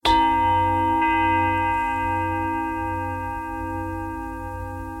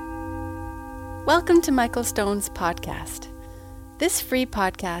Welcome to Michael Stone's podcast. This free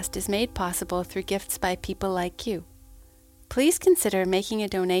podcast is made possible through gifts by people like you. Please consider making a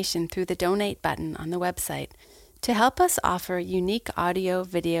donation through the donate button on the website to help us offer unique audio,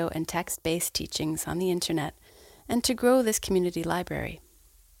 video, and text-based teachings on the internet and to grow this community library.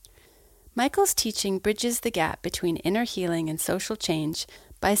 Michael's teaching bridges the gap between inner healing and social change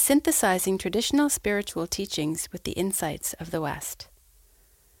by synthesizing traditional spiritual teachings with the insights of the West.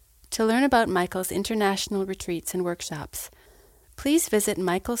 To learn about Michael's international retreats and workshops, please visit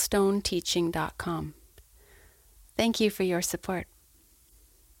michaelstoneteaching.com. Thank you for your support.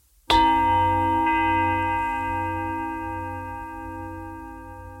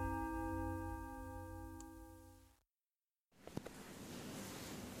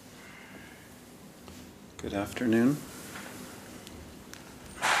 Good afternoon.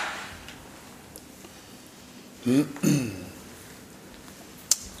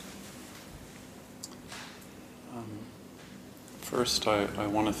 First, I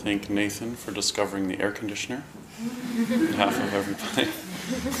want to thank Nathan for discovering the air conditioner on behalf of everybody.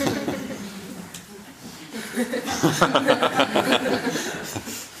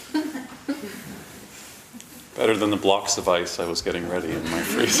 Better than the blocks of ice I was getting ready in my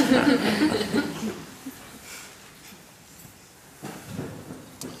freezer.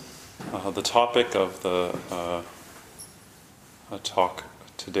 The topic of the talk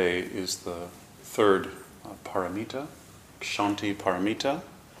today is the third paramita, Kshanti Paramita,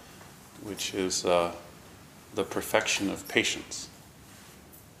 which is the perfection of patience.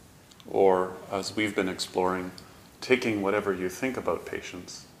 Or, as we've been exploring, taking whatever you think about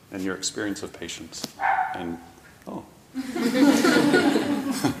patience and your experience of patience and,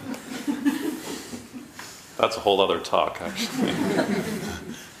 that's a whole other talk, actually.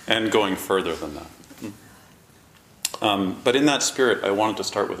 And going further than that. But in that spirit, I wanted to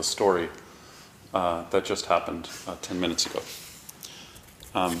start with a story that just happened 10 minutes ago.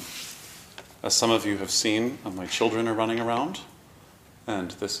 As some of you have seen, my children are running around,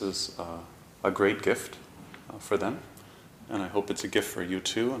 and this is a great gift for them. And I hope it's a gift for you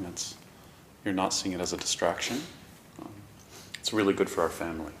too, and you're not seeing it as a distraction. It's really good for our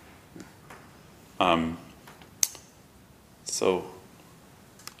family. So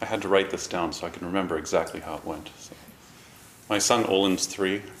I had to write this down so I can remember exactly how it went. So, my son Olin's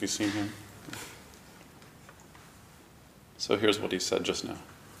 3. Have you seen him? So here's what he said just now.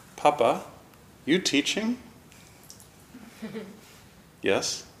 Papa, you teaching?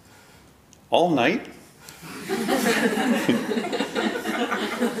 Yes. All night?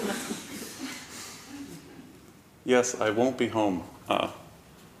 Yes, I won't be home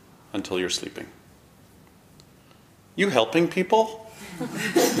until you're sleeping. You helping people?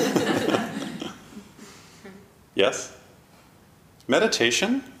 Yes.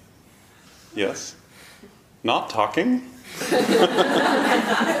 Meditation? Yes. Not talking?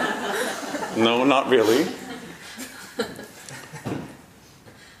 No, not really.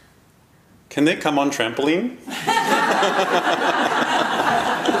 Can they come on trampoline?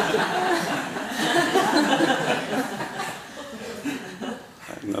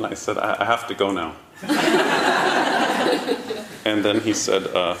 And then I said, I have to go now. And then he said,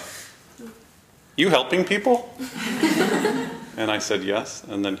 you helping people? And I said, yes.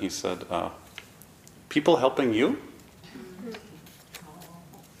 And then he said, people helping you?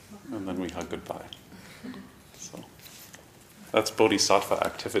 And then we hugged goodbye. So that's bodhisattva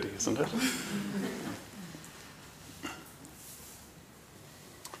activity, isn't it?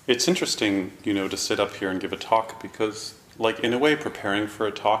 It's interesting, to sit up here and give a talk because, in a way, preparing for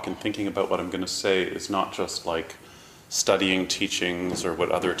a talk and thinking about what I'm going to say is not just studying teachings or what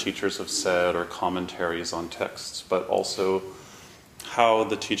other teachers have said or commentaries on texts, but also how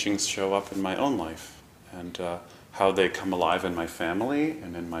the teachings show up in my own life and how they come alive in my family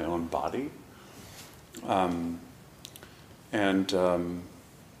and in my own body. I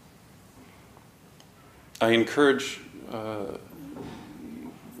encourage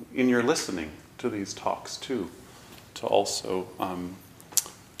in your listening to these talks too, to also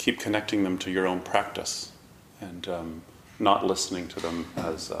keep connecting them to your own practice and not listening to them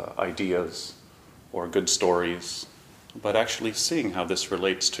as ideas or good stories, but actually seeing how this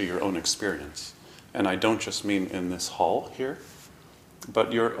relates to your own experience. And I don't just mean in this hall here,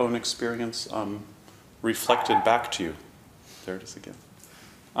 but your own experience reflected back to you. There it is again.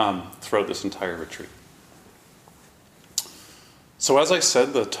 Throughout this entire retreat. So as I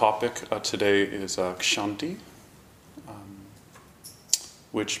said, the topic today is Kshanti,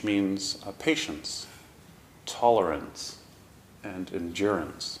 which means patience, tolerance, and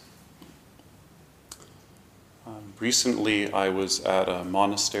endurance. Recently, I was at a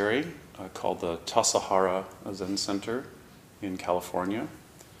monastery called the Tassajara Zen Center in California.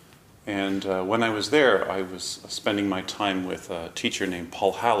 And when I was there, I was spending my time with a teacher named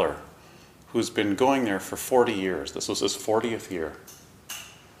Paul Haller, who's been going there for 40 years. This was his 40th year.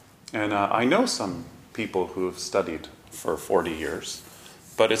 And I know some people who have studied for 40 years,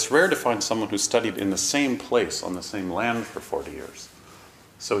 but it's rare to find someone who studied in the same place, on the same land for 40 years.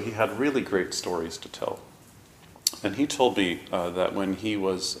 So he had really great stories to tell. And he told me that when he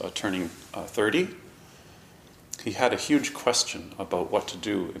was turning 30, he had a huge question about what to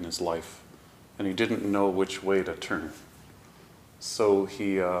do in his life, and he didn't know which way to turn. So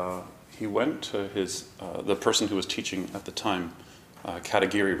he went to the person who was teaching at the time,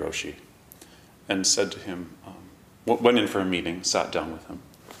 Katagiri Roshi, and said to him, went in for a meeting, sat down with him,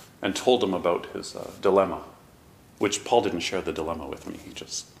 and told him about his dilemma, which Paul didn't share the dilemma with me.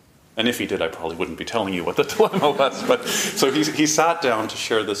 And if he did, I probably wouldn't be telling you what the dilemma was. But so he sat down to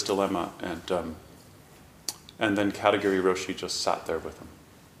share this dilemma, and then Katagiri Roshi just sat there with him,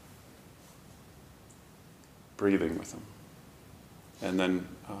 breathing with him. And then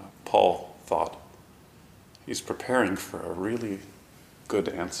Paul thought, he's preparing for a really good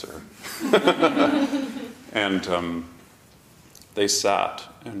answer. And they sat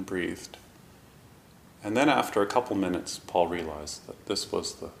and breathed. And then after a couple minutes, Paul realized that this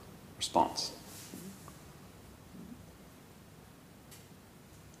was the response.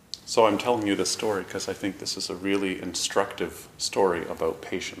 So I'm telling you this story because I think this is a really instructive story about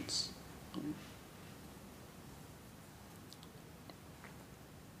patience.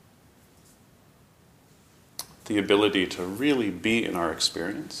 The ability to really be in our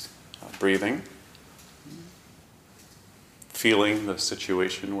experience, breathing, feeling the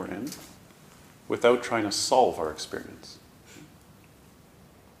situation we're in, without trying to solve our experience.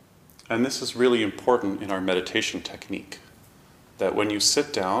 And this is really important in our meditation technique, that when you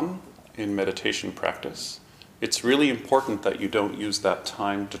sit down in meditation practice, it's really important that you don't use that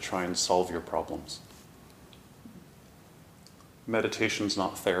time to try and solve your problems. Meditation's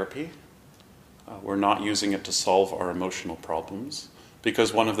not therapy. We're not using it to solve our emotional problems,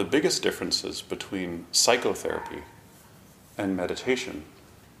 because one of the biggest differences between psychotherapy and meditation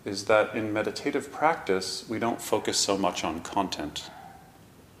is that in meditative practice, we don't focus so much on content.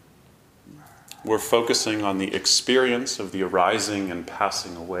 We're focusing on the experience of the arising and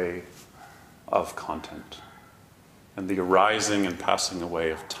passing away of content, and the arising and passing away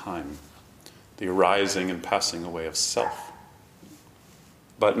of time, the arising and passing away of self,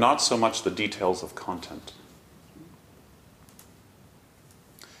 but not so much the details of content.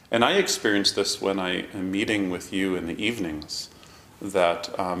 And I experience this when I am meeting with you in the evenings, that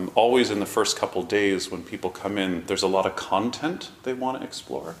always in the first couple days when people come in, there's a lot of content they want to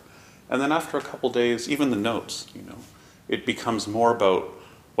explore. And then after a couple days, even the notes, it becomes more about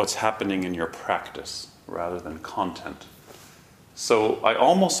what's happening in your practice rather than content. So I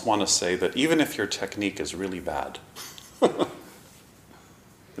almost want to say that even if your technique is really bad, you're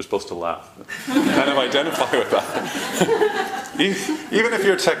supposed to laugh, kind of identify with that. Even if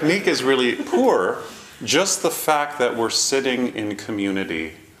your technique is really poor, just the fact that we're sitting in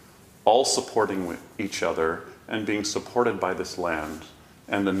community, all supporting each other and being supported by this land,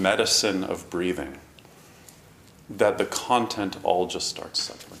 and the medicine of breathing, that the content all just starts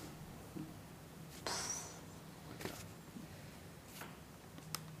settling.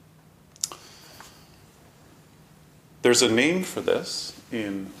 There's a name for this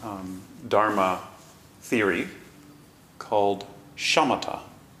in Dharma theory called shamatha.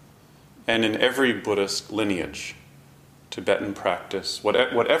 And in every Buddhist lineage, Tibetan practice,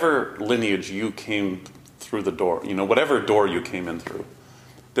 whatever lineage you came through the door, whatever door you came in through,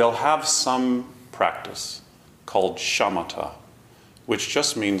 they'll have some practice called shamatha, which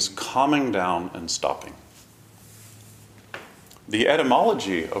just means calming down and stopping. The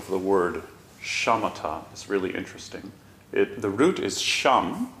etymology of the word shamatha is really interesting. The root is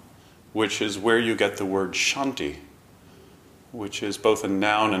sham, which is where you get the word shanti, which is both a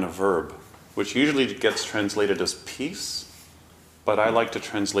noun and a verb, which usually gets translated as peace, but I like to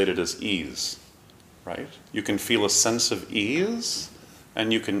translate it as ease, right? You can feel a sense of ease,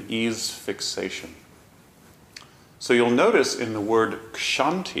 and you can ease fixation. So you'll notice in the word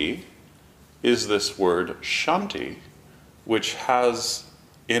kshanti is this word shanti, which has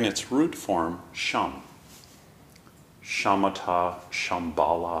in its root form sham. Shamatha,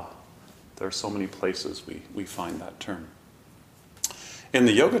 shambhala. There are so many places we find that term. In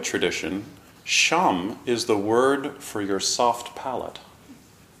the yoga tradition, sham is the word for your soft palate,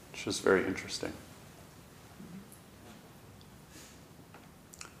 which is very interesting.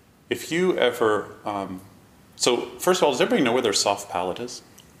 If you ever So first of all, does everybody know where their soft palate is?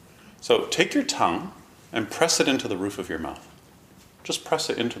 So take your tongue and press it into the roof of your mouth. Just press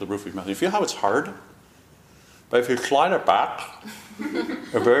it into the roof of your mouth. You feel how it's hard? But if you slide it back,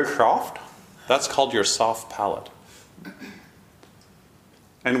 they're very soft. That's called your soft palate.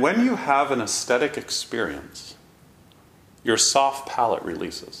 And when you have an aesthetic experience, your soft palate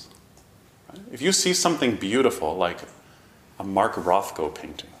releases. Right? If you see something beautiful, like a Mark Rothko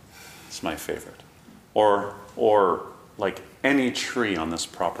painting, it's my favorite, or like any tree on this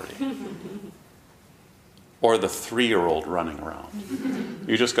property, or the 3-year-old running around,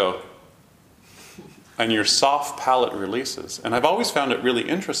 you just go, and your soft palate releases. And I've always found it really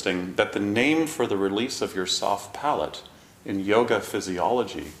interesting that the name for the release of your soft palate in yoga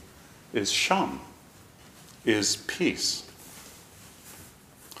physiology is sham, is peace.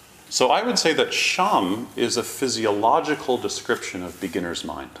 So I would say that sham is a physiological description of beginner's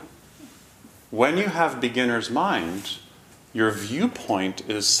mind. When you have beginner's mind, your viewpoint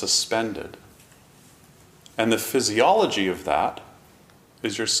is suspended. And the physiology of that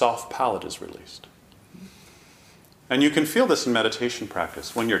is your soft palate is released. And you can feel this in meditation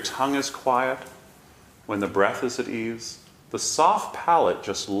practice. When your tongue is quiet, when the breath is at ease, the soft palate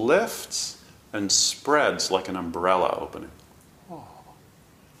just lifts and spreads like an umbrella opening. Oh.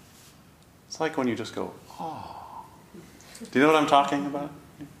 It's like when you just go, oh. Do you know what I'm talking about?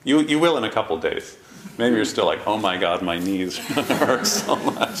 You will in a couple of days. Maybe you're still like, oh my God, my knees hurt so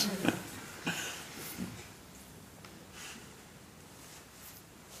much.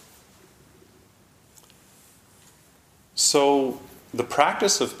 So the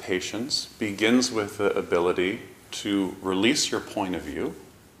practice of patience begins with the ability to release your point of view,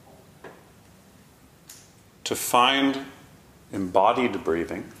 to find embodied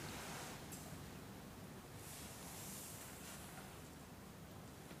breathing,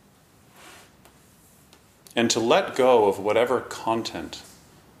 and to let go of whatever content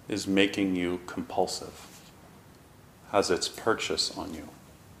is making you compulsive, has its purchase on you.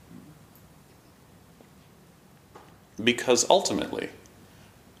 Because ultimately,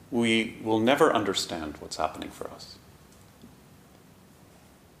 we will never understand what's happening for us.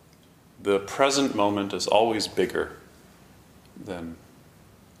 The present moment is always bigger than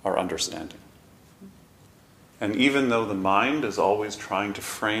our understanding. And even though the mind is always trying to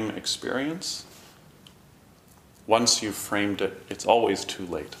frame experience, once you've framed it, it's always too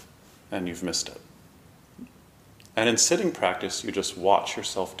late, and you've missed it. And in sitting practice, you just watch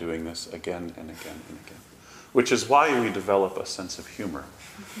yourself doing this again and again and again. Which is why we develop a sense of humor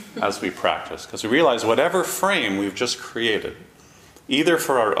as we practice. Because we realize whatever frame we've just created, either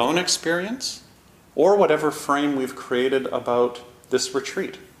for our own experience, or whatever frame we've created about this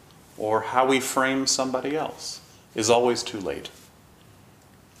retreat, or how we frame somebody else, is always too late.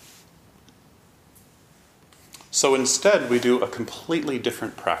 So instead, we do a completely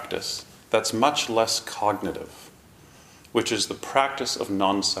different practice that's much less cognitive, which is the practice of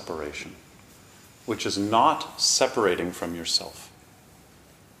non-separation, which is not separating from yourself,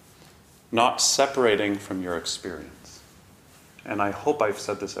 not separating from your experience. And I hope I've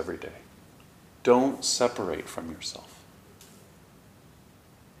said this every day. Don't separate from yourself.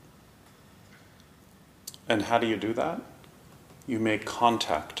 And how do you do that? You make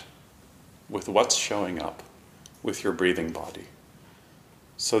contact with what's showing up with your breathing body,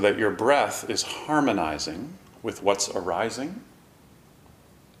 so that your breath is harmonizing with what's arising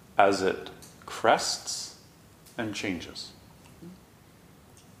as it crests and changes.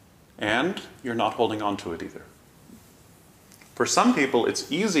 And you're not holding on to it either. For some people,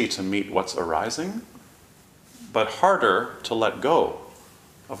 it's easy to meet what's arising, but harder to let go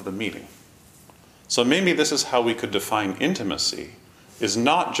of the meeting. So maybe this is how we could define intimacy, is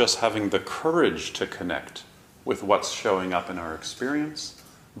not just having the courage to connect with what's showing up in our experience,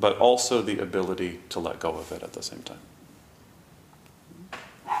 but also the ability to let go of it at the same time.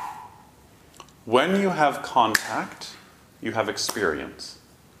 When you have contact, you have experience.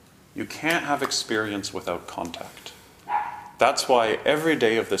 You can't have experience without contact. That's why every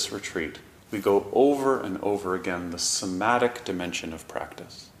day of this retreat, we go over and over again the somatic dimension of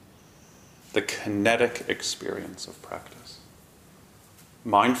practice, the kinetic experience of practice,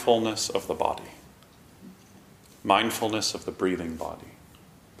 mindfulness of the body, mindfulness of the breathing body,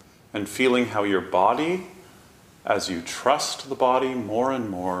 and feeling how your body, as you trust the body more and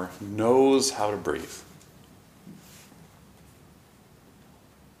more, knows how to breathe.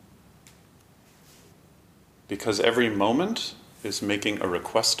 Because every moment is making a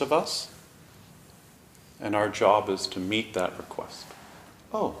request of us, and our job is to meet that request.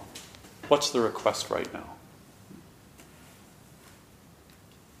 Oh, what's the request right now?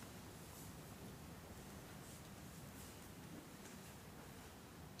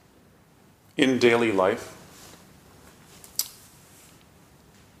 in daily life,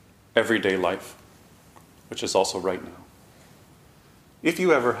 everyday life, which is also right now, if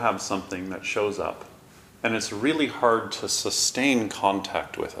you ever have something that shows up and it's really hard to sustain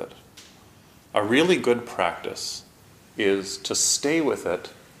contact with it, a really good practice is to stay with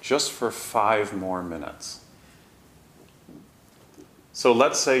it just for 5 more minutes. So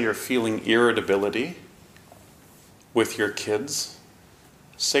let's say you're feeling irritability with your kids.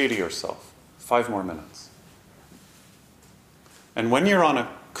 Say to yourself, 5 more minutes. And when you're on a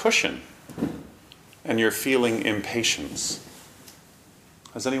cushion and you're feeling impatience,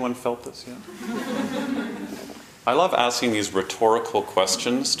 has anyone felt this yet? I love asking these rhetorical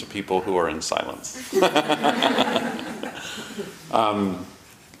questions to people who are in silence.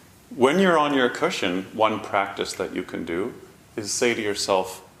 When you're on your cushion, one practice that you can do is say to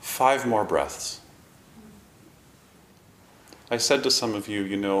yourself, 5 more breaths. I said to some of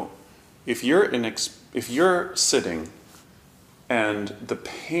you, if you're sitting and the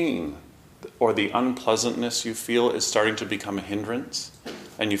pain or the unpleasantness you feel is starting to become a hindrance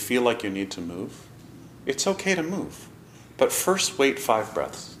and you feel like you need to move, it's okay to move. But first, wait 5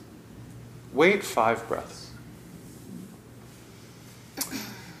 breaths. Wait 5 breaths.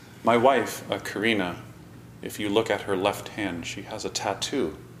 My wife, Karina, if you look at her left hand, she has a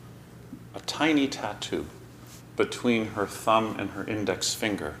tattoo, a tiny tattoo between her thumb and her index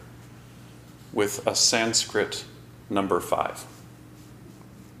finger with a Sanskrit number 5.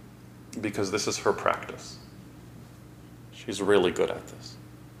 Because this is her practice. She's really good at this.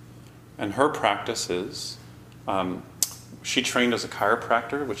 And her practice is, she trained as a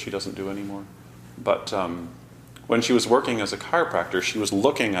chiropractor, which she doesn't do anymore. But when she was working as a chiropractor, she was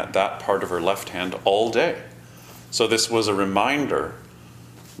looking at that part of her left hand all day. So this was a reminder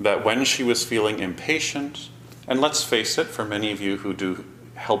that when she was feeling impatient, and let's face it, for many of you who do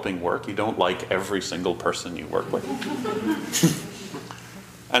helping work, you don't like every single person you work with.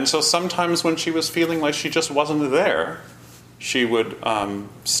 And so sometimes when she was feeling like she just wasn't there, she would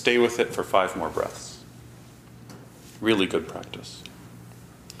stay with it for 5 more breaths. Really good practice.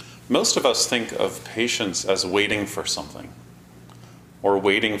 Most of us think of patience as waiting for something, or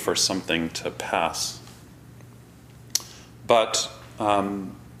waiting for something to pass. But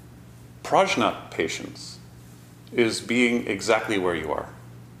prajna patience is being exactly where you are.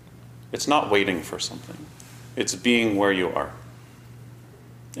 It's not waiting for something. It's being where you are.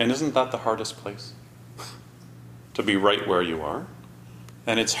 And isn't that the hardest place? To be right where you are.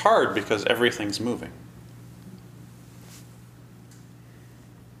 And it's hard because everything's moving.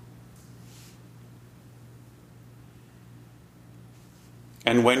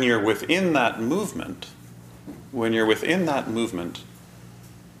 And when you're within that movement,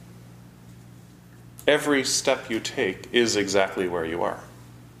 every step you take is exactly where you are.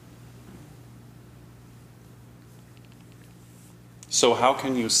 So how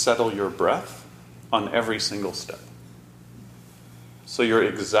can you settle your breath on every single step? So you're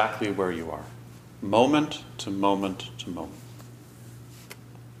exactly where you are, moment to moment to moment.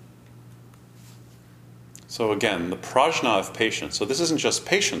 So again, the prajna of patience. So this isn't just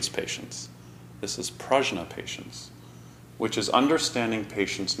patience. This is prajna patience, which is understanding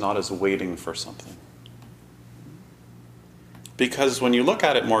patience not as waiting for something. Because when you look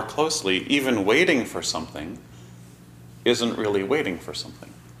at it more closely, even waiting for something isn't really waiting for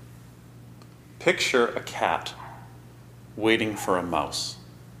something. Picture a cat waiting for a mouse.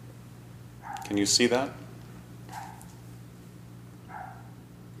 Can you see that?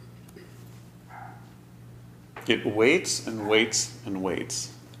 It waits and waits and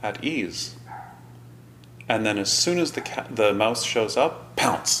waits at ease. And then as soon as the mouse shows up,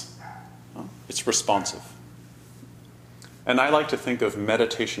 pounce. It's responsive. And I like to think of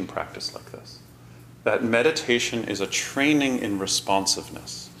meditation practice like this. That meditation is a training in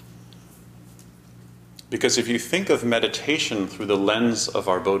responsiveness. Because if you think of meditation through the lens of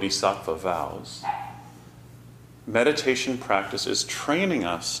our bodhisattva vows, meditation practice is training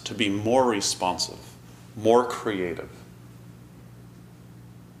us to be more responsive, more creative,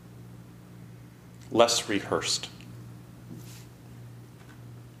 less rehearsed,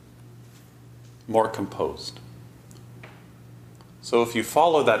 more composed. So if you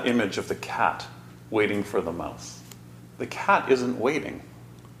follow that image of the cat waiting for the mouse, the cat isn't waiting.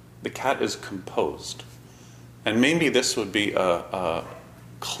 The cat is composed. And maybe this would be a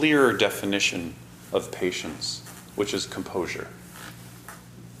clearer definition of patience, which is composure.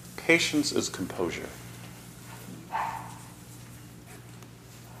 Patience is composure.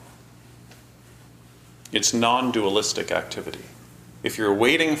 It's non-dualistic activity. If you're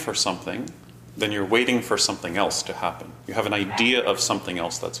waiting for something, then you're waiting for something else to happen. You have an idea of something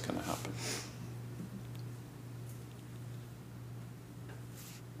else that's going to happen.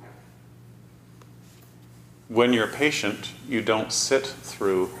 When you're patient, you don't sit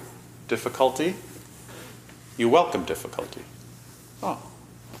through difficulty. You welcome difficulty. Oh,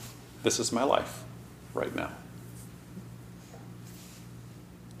 this is my life right now.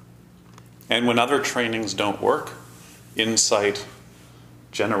 And when other trainings don't work, insight,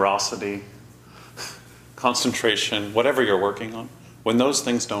 generosity, concentration, whatever you're working on, when those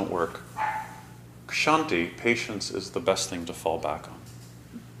things don't work, Kshanti, patience, is the best thing to fall back on.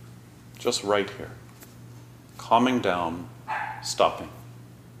 Just right here. Calming down, stopping.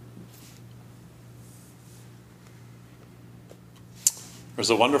 There's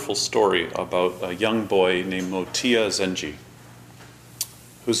a wonderful story about a young boy named Motia Zenji,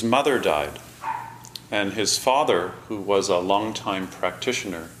 whose mother died, and his father, who was a longtime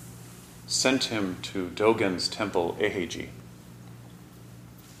practitioner, sent him to Dogen's temple, Eheji.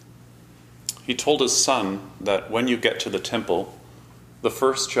 He told his son that when you get to the temple, the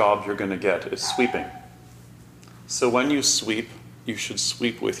first job you're going to get is sweeping. So when you sweep, you should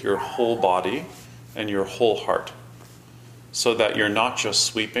sweep with your whole body and your whole heart, so that you're not just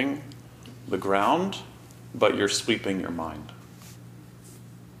sweeping the ground, but you're sweeping your mind.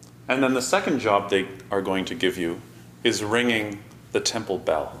 And then the second job they are going to give you is ringing the temple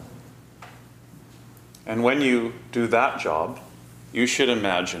bell. And when you do that job, you should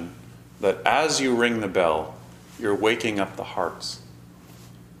imagine that as you ring the bell, you're waking up the hearts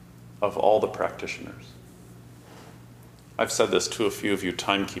of all the practitioners. I've said this to a few of you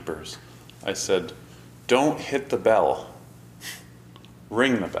timekeepers. I said, don't hit the bell.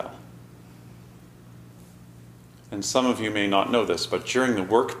 Ring the bell. And some of you may not know this, but during the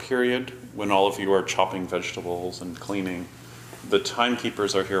work period, when all of you are chopping vegetables and cleaning, the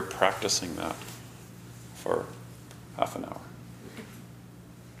timekeepers are here practicing that for half an hour.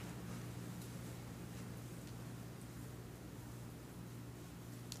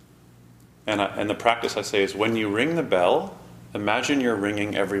 And the practice, I say, is when you ring the bell, imagine you're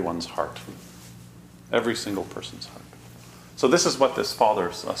ringing everyone's heart. Every single person's heart. So this is what this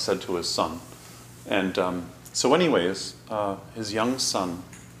father said to his son. And so anyways, his young son...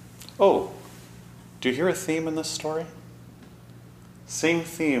 Oh, do you hear a theme in this story? Same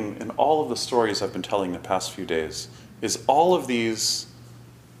theme in all of the stories I've been telling the past few days is all of these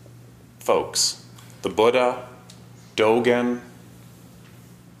folks, the Buddha, Dogen,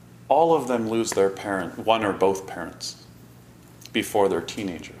 all of them lose their parent, one or both parents, before they're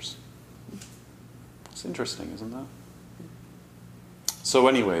teenagers. It's interesting, isn't that? So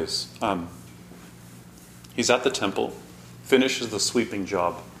anyways, he's at the temple, finishes the sweeping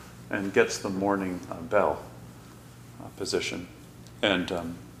job, and gets the morning bell position.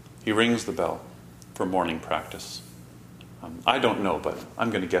 And he rings the bell for morning practice. I don't know, but I'm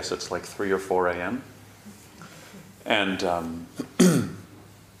going to guess it's like 3 or 4 a.m. And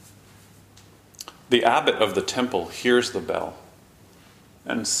the abbot of the temple hears the bell,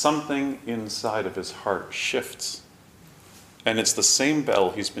 and something inside of his heart shifts. And it's the same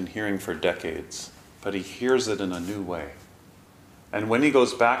bell he's been hearing for decades, but he hears it in a new way. And when he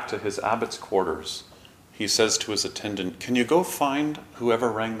goes back to his abbot's quarters, he says to his attendant, "Can you go find whoever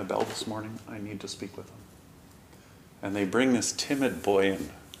rang the bell this morning? I need to speak with him." And they bring this timid boy in,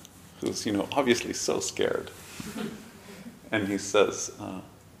 who's, obviously so scared. And he says,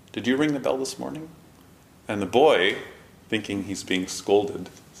 "Did you ring the bell this morning?" And the boy, thinking he's being scolded,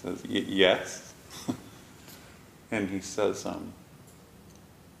 says, "Yes." And he says,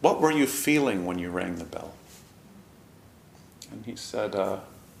 "What were you feeling when you rang the bell?" And he said,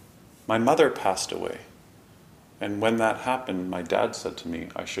 "My mother passed away. And when that happened, my dad said to me,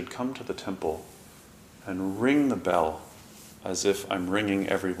 I should come to the temple and ring the bell as if I'm ringing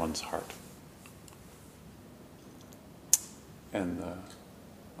everyone's heart." And the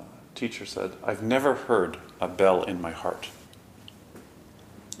teacher said, "I've never heard a bell in my heart.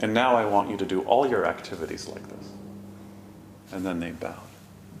 And now I want you to do all your activities like this." And then they bowed.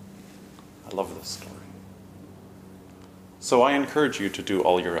 I love this story. So I encourage you to do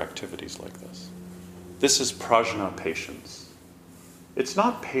all your activities like this. This is prajna patience. It's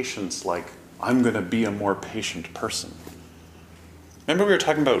not patience like, I'm going to be a more patient person. Remember we were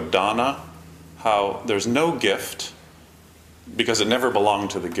talking about dana, how there's no gift because it never belonged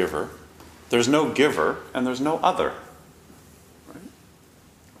to the giver. There's no giver and there's no other. Right?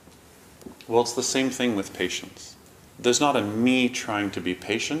 Well, it's the same thing with patience. There's not a me trying to be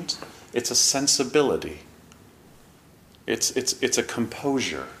patient. It's a sensibility. It's a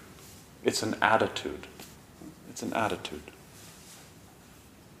composure. It's an attitude. It's an attitude.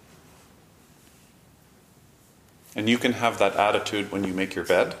 And you can have that attitude when you make your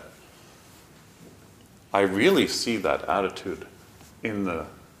bed. I really see that attitude in the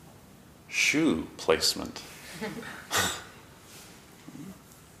shoe placement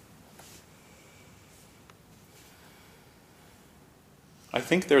I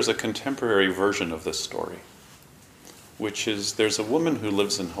think there's a contemporary version of this story, which is there's a woman who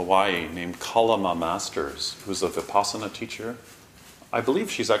lives in Hawaii named Kalama Masters, who's a Vipassana teacher. I believe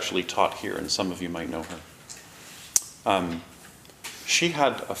she's actually taught here, and some of you might know her. She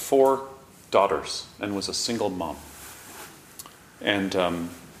had 4 daughters and was a single mom. And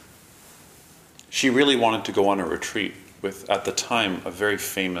she really wanted to go on a retreat with, at the time, a very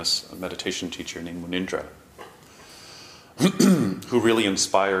famous meditation teacher named Munindra, who really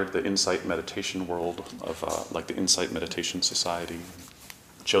inspired the Insight meditation world of like the Insight Meditation Society,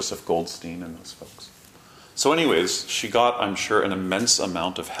 Joseph Goldstein and those folks. So anyways, she got, I'm sure, an immense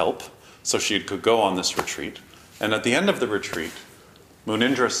amount of help so she could go on this retreat. And at the end of the retreat,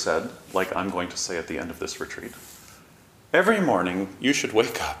 Munindra said, like I'm going to say at the end of this retreat, every morning you should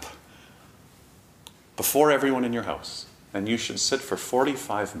wake up before everyone in your house and you should sit for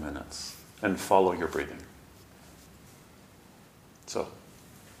 45 minutes and follow your breathing. So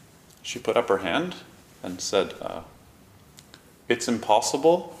she put up her hand and said, it's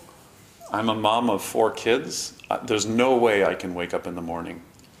impossible. I'm a mom of 4 kids. There's no way I can wake up in the morning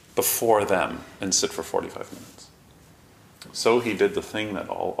before them and sit for 45 minutes. So he did the thing that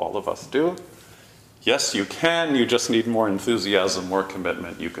all of us do. Yes, you can. You just need more enthusiasm, more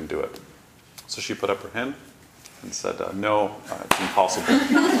commitment. You can do it. So she put up her hand and said, no, it's impossible.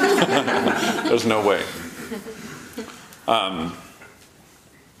 There's no way.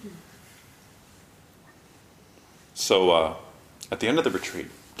 So at the end of the retreat,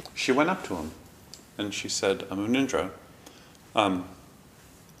 she went up to him and she said, Munindra,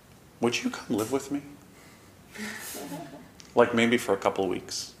 would you come live with me? Like maybe for a couple of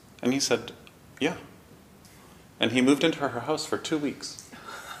weeks. And he said, yeah. And he moved into her house for 2 weeks.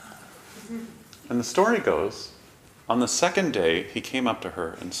 And the story goes, on the second day, he came up to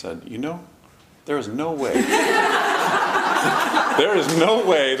her and said, you know, there is no way. There is no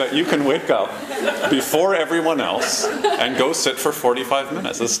way that you can wake up before everyone else and go sit for 45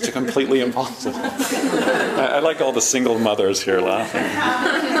 minutes. It's completely impossible. I like all the single mothers here laughing.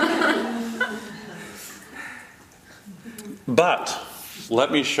 But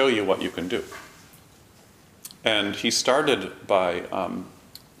let me show you what you can do. And he started by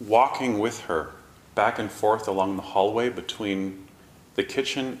walking with her back and forth along the hallway between the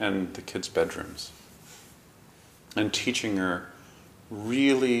kitchen and the kids' bedrooms and teaching her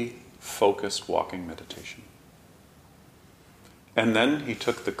really focused walking meditation. And then he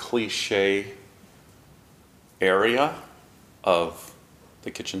took the cliche area of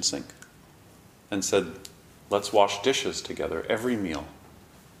the kitchen sink and said, let's wash dishes together every meal.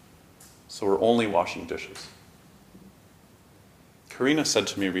 So we're only washing dishes. Karina said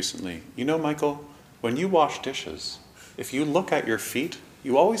to me recently, you know, Michael, when you wash dishes, if you look at your feet,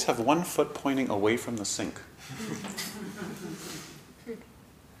 you always have one foot pointing away from the sink. I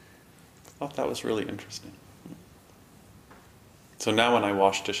thought that was really interesting. So now when I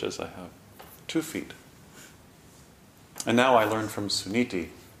wash dishes, I have 2 feet. And now I learned from Suniti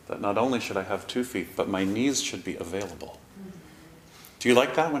that not only should I have 2 feet, but my knees should be available. Do you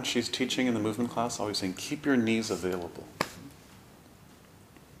like that when she's teaching in the movement class? Always saying, keep your knees available.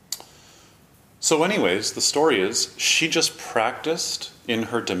 So anyways, the story is, she just practiced in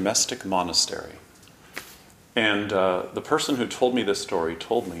her domestic monastery. And the person who told me this story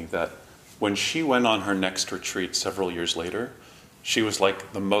told me that when she went on her next retreat several years later, she was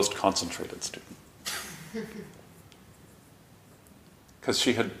like the most concentrated student. Because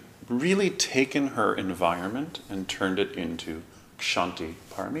she had really taken her environment and turned it into Kshanti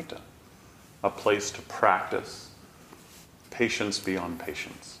Paramita, a place to practice patience beyond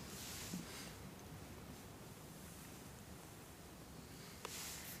patience.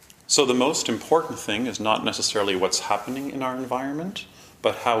 So the most important thing is not necessarily what's happening in our environment,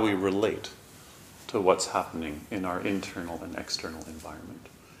 but how we relate to what's happening in our internal and external environment.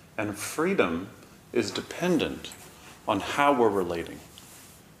 And freedom is dependent on how we're relating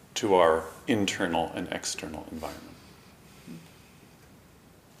to our internal and external environment.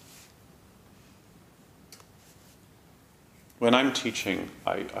 When I'm teaching,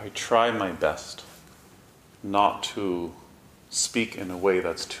 I try my best not to speak in a way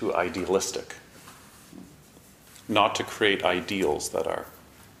that's too idealistic, not to create ideals that are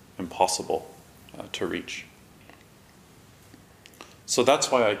impossible to reach. So that's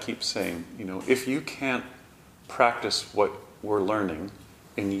why I keep saying, if you can't practice what we're learning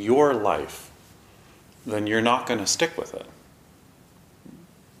in your life, then you're not going to stick with it.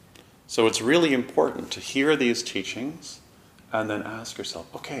 So it's really important to hear these teachings and then ask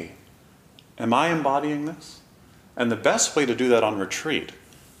yourself, okay, am I embodying this? And the best way to do that on retreat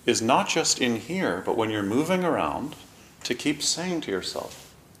is not just in here, but when you're moving around, to keep saying to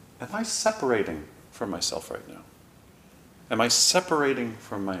yourself, am I separating from myself right now? Am I separating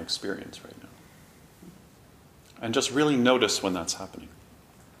from my experience right now? And just really notice when that's happening.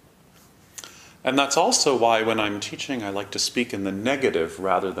 And that's also why when I'm teaching, I like to speak in the negative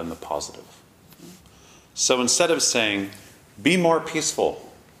rather than the positive. So instead of saying, be more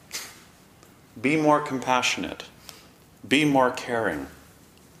peaceful, be more compassionate, be more caring,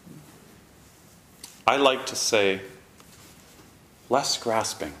 I like to say, less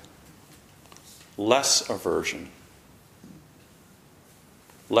grasping, less aversion,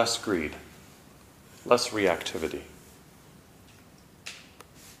 less greed, less reactivity.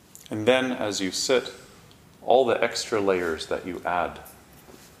 And then as you sit, all the extra layers that you add.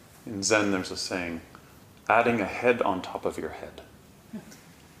 In Zen there's a saying, adding a head on top of your head.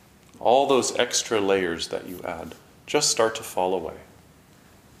 All those extra layers that you add just start to fall away.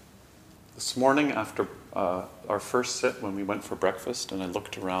 This morning after our first sit, when we went for breakfast and I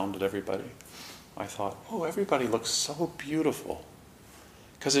looked around at everybody, I thought, oh, everybody looks so beautiful.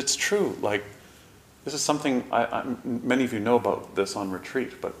 Because it's true, like, this is something, many of you know about this on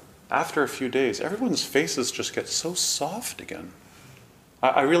retreat, but after a few days, everyone's faces just get so soft again.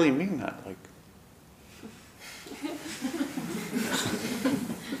 I really mean that. Like,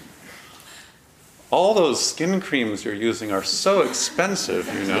 all those skin creams you're using are so expensive,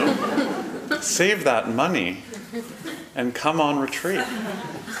 you know. Save that money and come on retreat.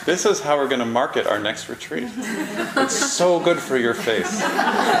 This is how we're going to market our next retreat. It's so good for your face.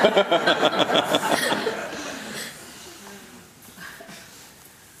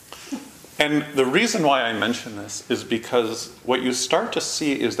 And the reason why I mention this is because what you start to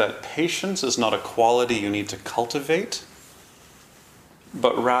see is that patience is not a quality you need to cultivate,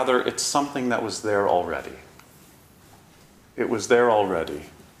 but rather it's something that was there already. It was there already,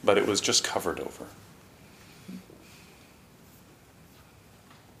 but it was just covered over.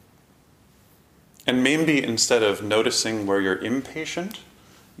 And maybe instead of noticing where you're impatient,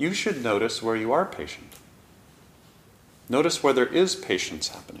 you should notice where you are patient. Notice where there is patience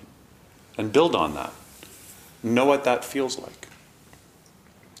happening. And build on that. Know what that feels like.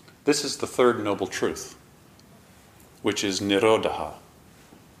 This is the third noble truth, which is nirodha,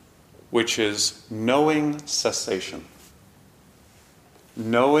 which is knowing cessation.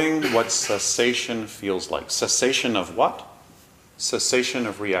 Knowing what cessation feels like. Cessation of what? Cessation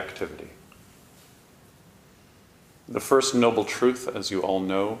of reactivity. The first noble truth, as you all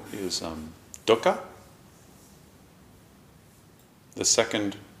know, is dukkha. The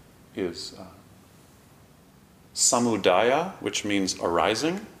second is samudaya, which means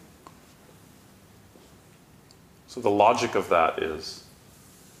arising. So the logic of that is,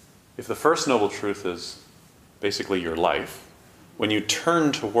 if the first noble truth is basically your life, when you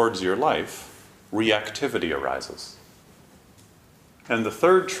turn towards your life, reactivity arises. And the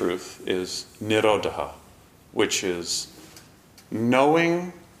third truth is nirodha, which is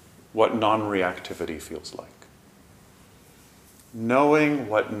knowing what non-reactivity feels like. Knowing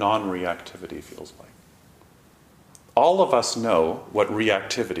what non-reactivity feels like. All of us know what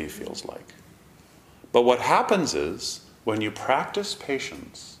reactivity feels like. But what happens is, when you practice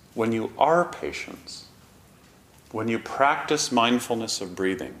patience, when you are patient, when you practice mindfulness of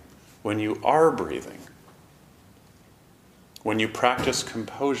breathing, when you are breathing, when you practice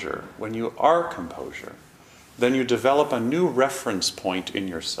composure, when you are composure, then you develop a new reference point in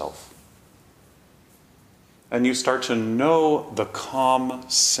yourself. And you start to know the calm,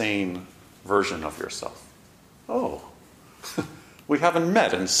 sane version of yourself. Oh, we haven't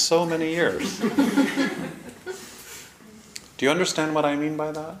met in so many years. Do you understand what I mean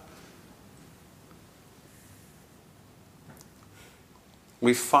by that?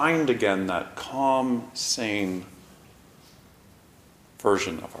 We find again that calm, sane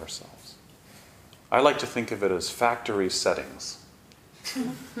version of ourselves. I like to think of it as factory settings.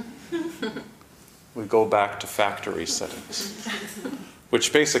 We go back to factory settings,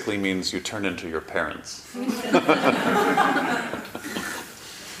 which basically means you turn into your parents.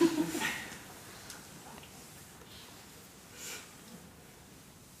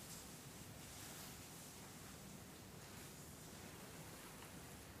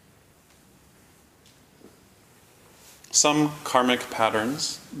 Some karmic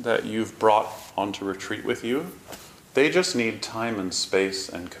patterns that you've brought onto retreat with you, they just need time and space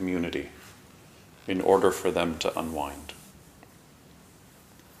and community in order for them to unwind.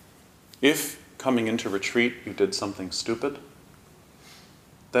 If coming into retreat you did something stupid,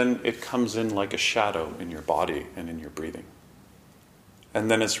 then it comes in like a shadow in your body and in your breathing.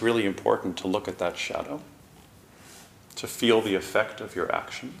 And then it's really important to look at that shadow to feel the effect of your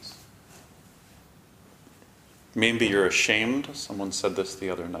actions. Maybe you're ashamed. Someone said this the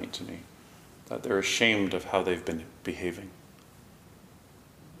other night to me, that they're ashamed of how they've been behaving.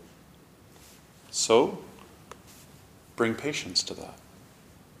 So, bring patience to that.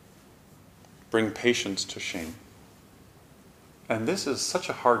 Bring patience to shame. And this is such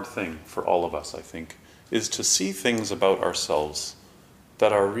a hard thing for all of us, I think, is to see things about ourselves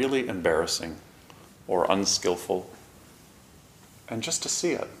that are really embarrassing or unskillful, and just to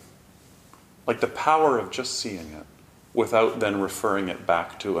see it. Like the power of just seeing it without then referring it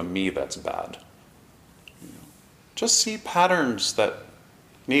back to a me that's bad. Just see patterns that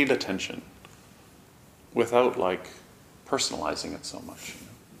need attention without personalizing it so much.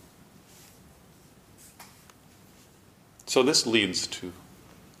 So this leads to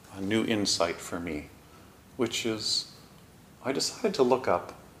a new insight for me, which is I decided to look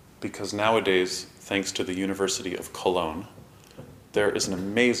up, because nowadays, thanks to the University of Cologne, there is an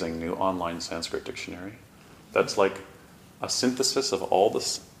amazing new online Sanskrit dictionary that's like a synthesis of all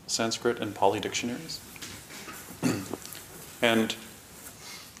the Sanskrit and Pali dictionaries. And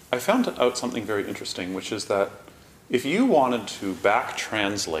I found out something very interesting, which is that if you wanted to back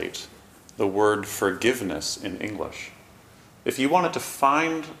translate the word forgiveness in English, if you wanted to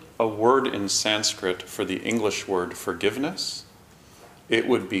find a word in Sanskrit for the English word forgiveness, it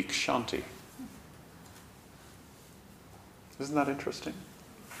would be kshanti. Isn't that interesting?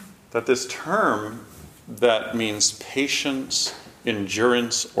 That this term that means patience,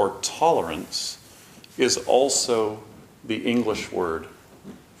 endurance, or tolerance is also the English word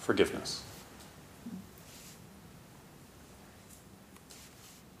forgiveness.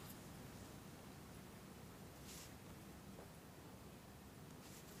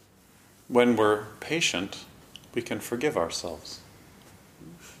 When we're patient, we can forgive ourselves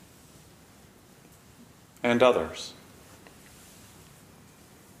and others.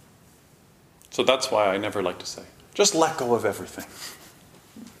 So that's why I never like to say, just let go of everything.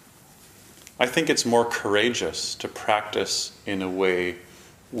 I think it's more courageous to practice in a way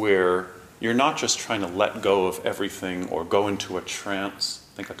where you're not just trying to let go of everything or go into a trance.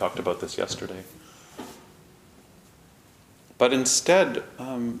 I think I talked about this yesterday. But instead,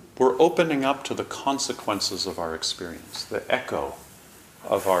 we're opening up to the consequences of our experience, the echo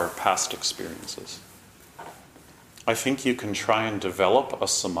of our past experiences. I think you can try and develop a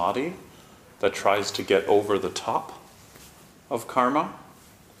samadhi that tries to get over the top of karma,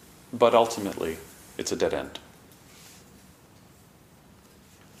 but ultimately, it's a dead end.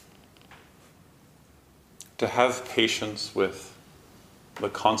 To have patience with the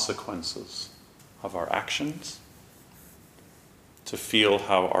consequences of our actions, to feel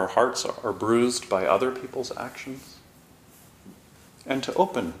how our hearts are bruised by other people's actions, and to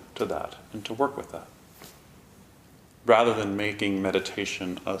open to that and to work with that, rather than making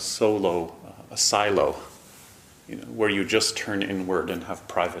meditation a silo, where you just turn inward and have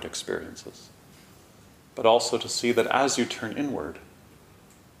private experiences. But also to see that as you turn inward,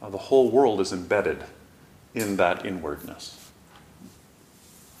 the whole world is embedded in that inwardness.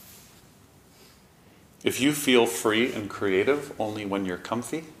 If you feel free and creative only when you're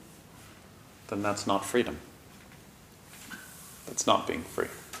comfy, then that's not freedom. That's not being free.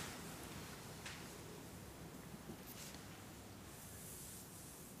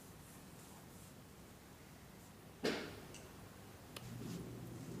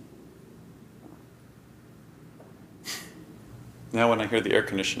 Now when I hear the air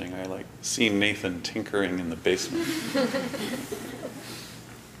conditioning, I see Nathan tinkering in the basement.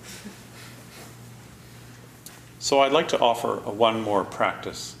 So I'd like to offer one more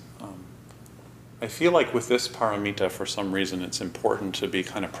practice. I feel like with this paramita, for some reason, it's important to be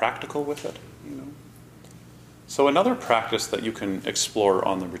kind of practical with it. So another practice that you can explore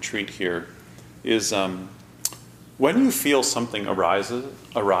on the retreat here is when you feel something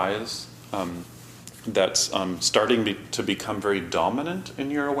arise, that's starting to become very dominant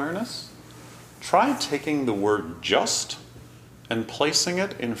in your awareness, try taking the word just and placing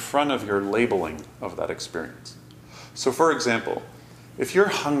it in front of your labeling of that experience. So for example, if you're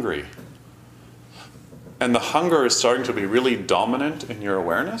hungry and the hunger is starting to be really dominant in your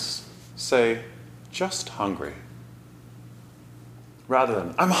awareness, say, just hungry. Rather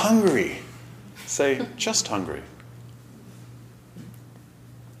than, I'm hungry, say, just hungry.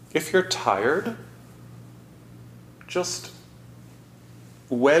 If you're tired, just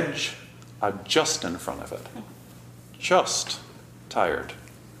wedge a just in front of it. Just tired.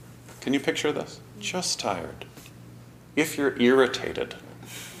 Can you picture this? Just tired. If you're irritated,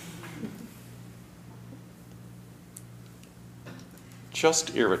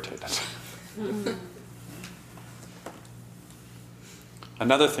 just irritated.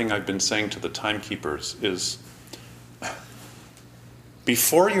 Another thing I've been saying to the timekeepers is,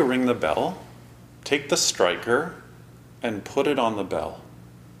 before you ring the bell, take the striker and put it on the bell.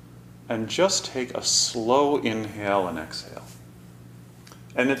 And just take a slow inhale and exhale.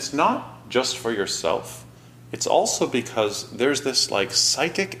 And it's not just for yourself. It's also because there's this like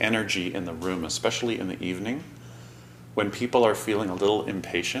psychic energy in the room, especially in the evening, when people are feeling a little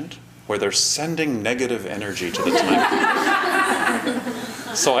impatient, where they're sending negative energy to the timekeeper.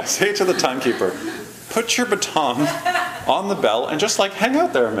 So I say to the timekeeper, put your baton on the bell and just like hang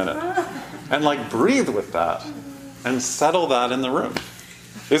out there a minute. And like breathe with that and settle that in the room.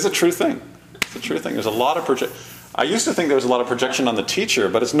 It's a true thing. It's a true thing. There's a lot of I used to think there was a lot of projection on the teacher,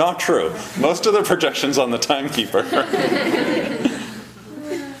 but it's not true. Most of the projection's on the timekeeper.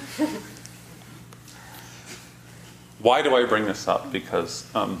 Why do I bring this up? Because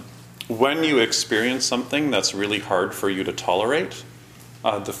when you experience something that's really hard for you to tolerate,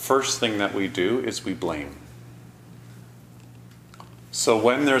 the first thing that we do is we blame. So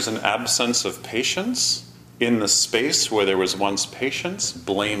when there's an absence of patience, in the space where there was once patience,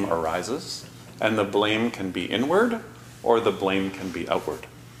 blame arises. And the blame can be inward or the blame can be outward.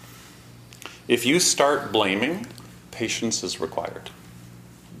 If you start blaming, patience is required.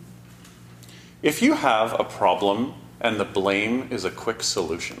 If you have a problem and the blame is a quick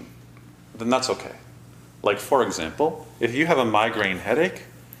solution, then that's okay. Like, for example, if you have a migraine headache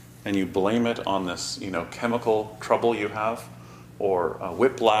and you blame it on this, chemical trouble you have, or a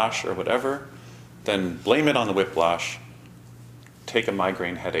whiplash or whatever, then blame it on the whiplash, take a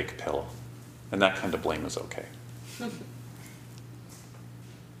migraine headache pill, and that kind of blame is okay.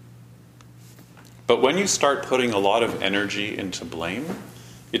 But when you start putting a lot of energy into blame,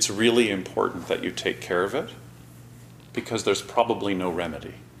 it's really important that you take care of it, because there's probably no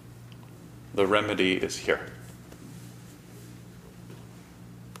remedy. The remedy is here.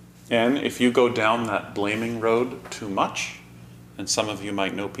 And if you go down that blaming road too much, and some of you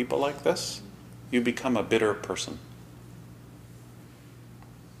might know people like this, you become a bitter person.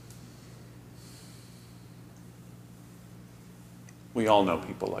 We all know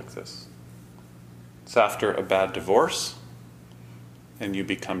people like this. It's after a bad divorce, and you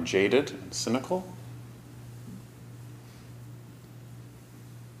become jaded and cynical.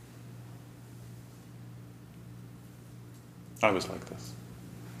 I was like this.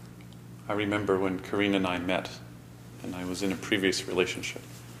 I remember when Karina and I met, and I was in a previous relationship.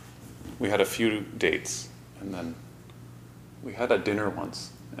 We had a few dates, and then we had a dinner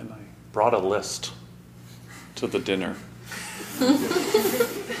once, and I brought a list to the dinner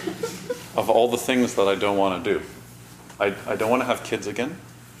of all the things that I don't want to do. I don't want to have kids again.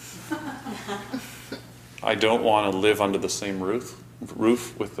 I don't want to live under the same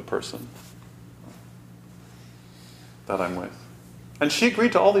roof with the person that I'm with. And she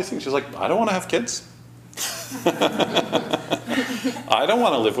agreed to all these things. She's like, I don't want to have kids. I don't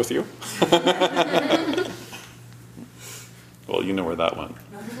want to live with you. Well, you know where that went.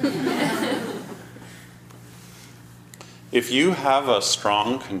 If you have a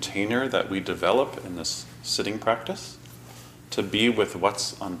strong container that we develop in this sitting practice to be with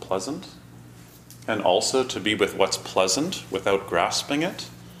what's unpleasant, and also to be with what's pleasant without grasping it,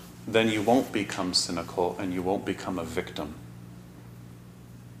 then you won't become cynical and you won't become a victim.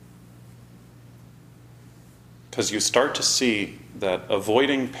 Because you start to see that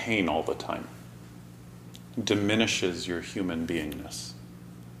avoiding pain all the time diminishes your human beingness.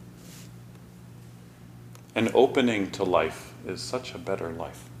 And opening to life is such a better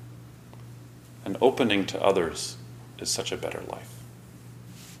life. And opening to others is such a better life.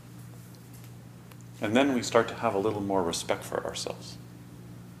 And then we start to have a little more respect for ourselves.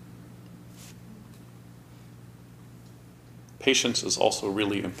 Patience is also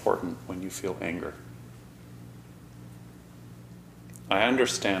really important when you feel anger. I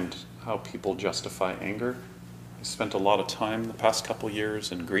understand how people justify anger. I spent a lot of time the past couple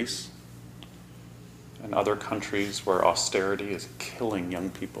years in Greece and other countries where austerity is killing young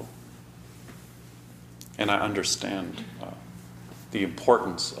people. And I understand the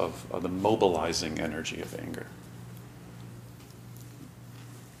importance of the mobilizing energy of anger.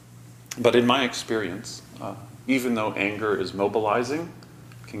 But in my experience, even though anger is mobilizing,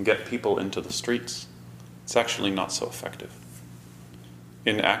 can get people into the streets, it's actually not so effective.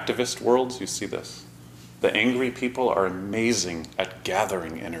 In activist worlds, you see this. The angry people are amazing at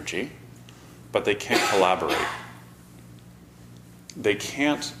gathering energy, but they can't collaborate. They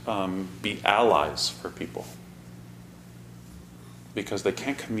can't be allies for people because they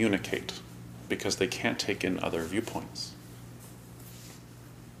can't communicate, because they can't take in other viewpoints.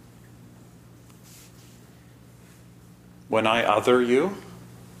 When I other you,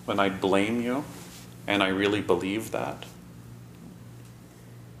 when I blame you and I really believe that,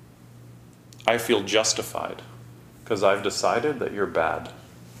 I feel justified because I've decided that you're bad,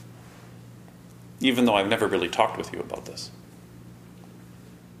 even though I've never really talked with you about this.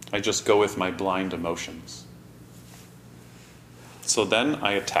 I just go with my blind emotions. So then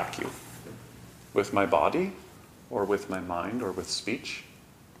I attack you with my body or with my mind or with speech.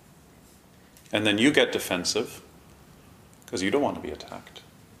 And then you get defensive because you don't want to be attacked.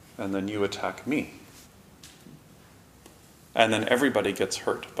 And then you attack me. And then everybody gets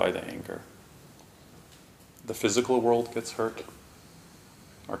hurt by the anger. The physical world gets hurt.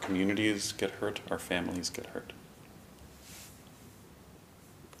 Our communities get hurt. Our families get hurt.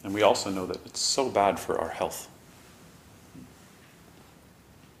 And we also know that it's so bad for our health.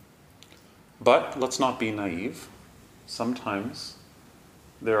 But let's not be naive. Sometimes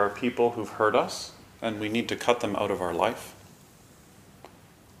there are people who've hurt us and we need to cut them out of our life.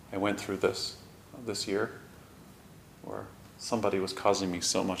 I went through this year where somebody was causing me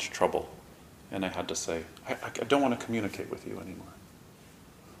so much trouble and I had to say, I don't want to communicate with you anymore.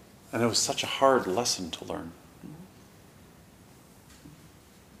 And it was such a hard lesson to learn.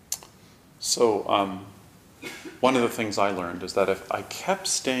 So one of the things I learned is that if I kept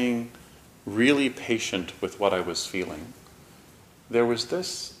staying really patient with what I was feeling, there was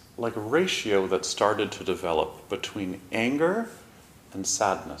this like ratio that started to develop between anger and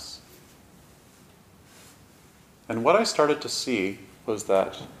sadness. And what I started to see was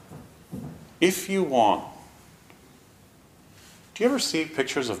that if you want, do you ever see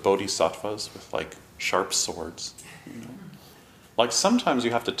pictures of bodhisattvas with like sharp swords? You know? Like sometimes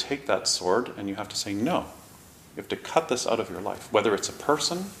you have to take that sword and you have to say no. You have to cut this out of your life, whether it's a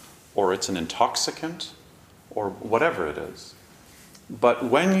person or it's an intoxicant or whatever it is. But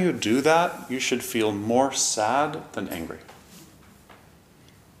when you do that, you should feel more sad than angry.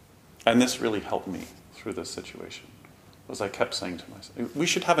 And this really helped me through this situation. As I kept saying to myself, we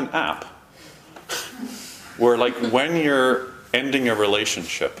should have an app where like when you're ending a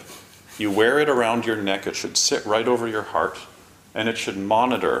relationship, you wear it around your neck, it should sit right over your heart, and it should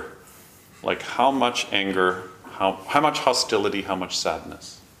monitor like how much anger, how much hostility, how much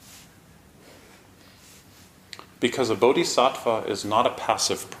sadness. Because a bodhisattva is not a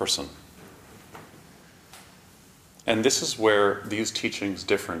passive person. And this is where these teachings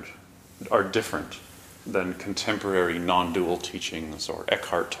are different than contemporary non-dual teachings or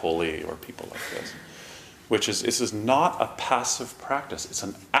Eckhart Tolle or people like this. Which is, this is not a passive practice, it's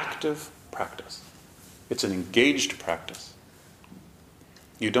an active practice. It's an engaged practice.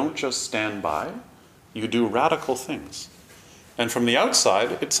 You don't just stand by, you do radical things. And from the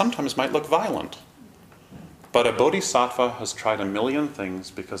outside, it sometimes might look violent. But a bodhisattva has tried a million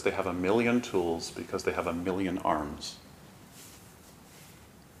things because they have a million tools, because they have a million arms.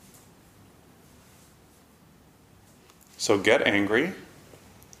 So get angry,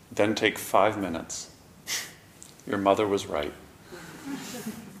 then take 5 minutes. Your mother was right.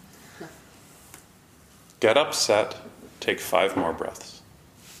 Get upset, take 5 more breaths.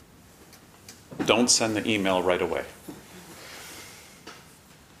 Don't send the email right away.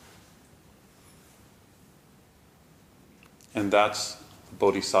 And that's the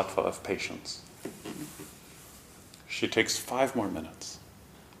bodhisattva of patience. She takes 5 more minutes.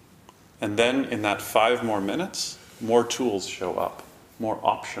 And then in that 5 more minutes, more tools show up, more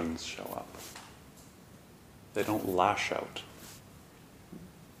options show up. They don't lash out.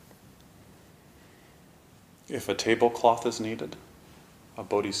 If a tablecloth is needed, a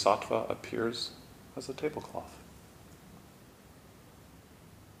bodhisattva appears as a tablecloth.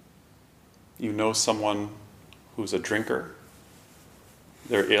 You know someone who's a drinker,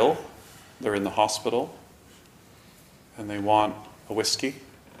 they're ill, they're in the hospital, and they want a whiskey.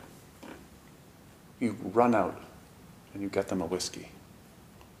 You run out and you get them a whiskey.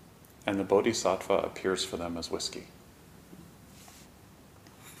 And the bodhisattva appears for them as whiskey.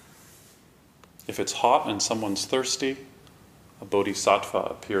 If it's hot and someone's thirsty, a bodhisattva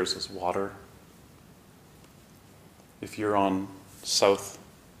appears as water. If you're on South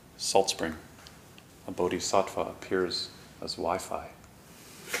Salt Spring, a bodhisattva appears as Wi-Fi.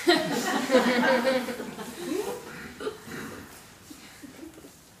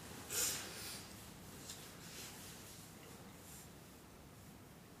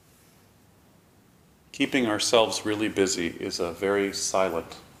 Keeping ourselves really busy is a very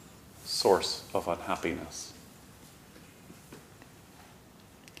silent source of unhappiness.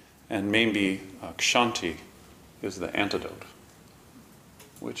 And maybe Kshanti is the antidote,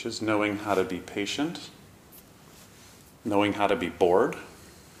 which is knowing how to be patient, knowing how to be bored,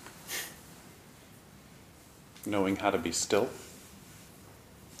 knowing how to be still,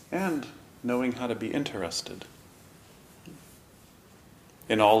 and knowing how to be interested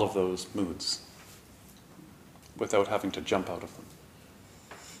in all of those moods without having to jump out of them.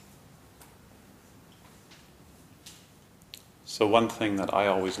 So one thing that I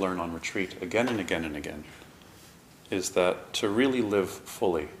always learn on retreat again and again and again is that to really live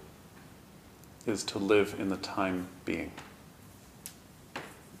fully is to live in the time being.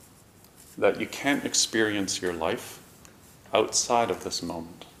 That you can't experience your life outside of this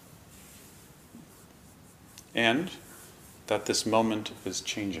moment. And that this moment is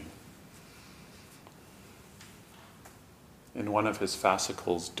changing. In one of his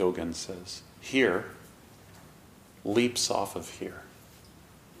fascicles, Dogen says, here leaps off of here.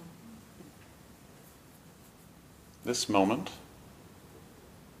 This moment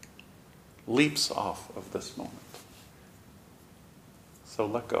leaps off of this moment. So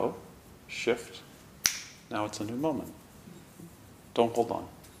let go, shift, now it's a new moment. Don't hold on.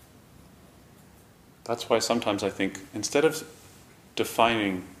 That's why sometimes I think instead of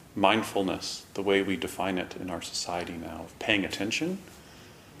defining mindfulness the way we define it in our society now, of paying attention,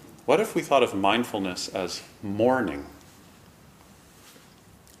 what if we thought of mindfulness as mourning?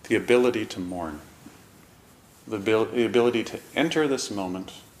 The ability to mourn. The ability to enter this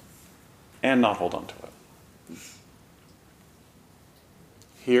moment and not hold on to it.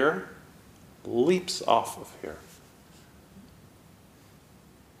 Here leaps off of here.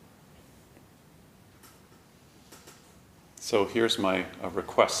 So here's my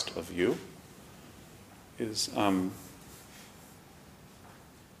request of you, is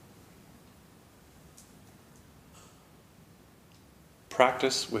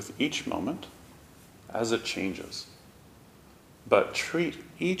practice with each moment as it changes, but treat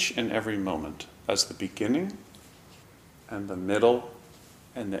each and every moment as the beginning and the middle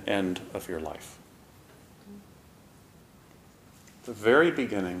and the end of your life. The very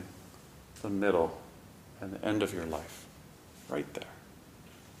beginning, the middle, and the end of your life. Right there.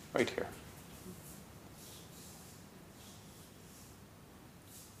 Right here.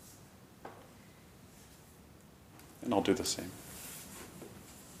 And I'll do the same.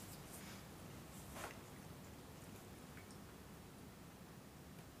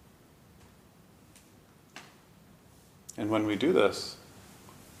 And when we do this,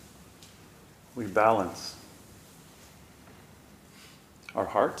 we balance our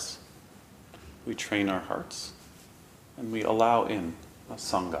hearts, we train our hearts, and we allow in a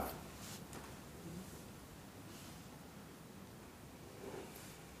sangha.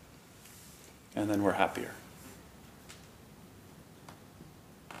 And then we're happier.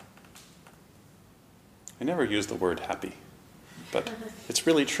 I never use the word happy, but it's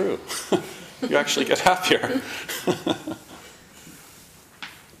really true. You actually get happier.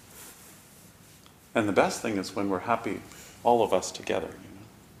 And the best thing is when we're happy, all of us together.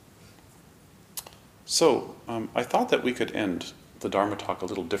 So, I thought that we could end the Dharma talk a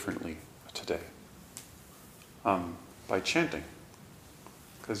little differently today, by chanting.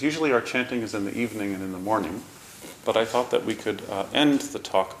 Because usually our chanting is in the evening and in the morning, but I thought that we could end the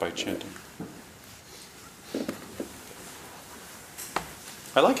talk by chanting.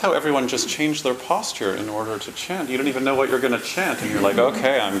 I like how everyone just changed their posture in order to chant. You don't even know what you're going to chant, and you're like,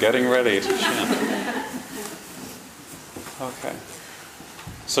 okay, I'm getting ready to chant. Okay.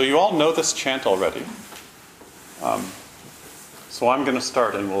 So you all know this chant already. So I'm going to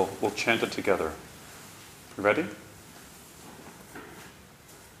start and we'll chant it together. You ready?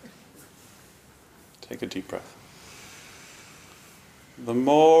 Take a deep breath. The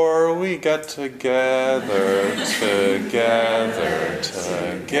more we get together,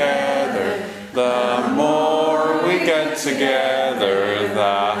 the more we get together,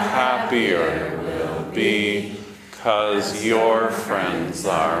 the happier we'll be. 'Cause your friends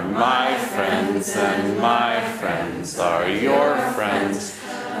are my friends and my friends are your friends.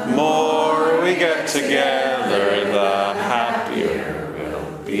 More we get together, the happier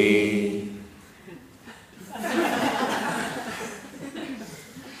we'll be.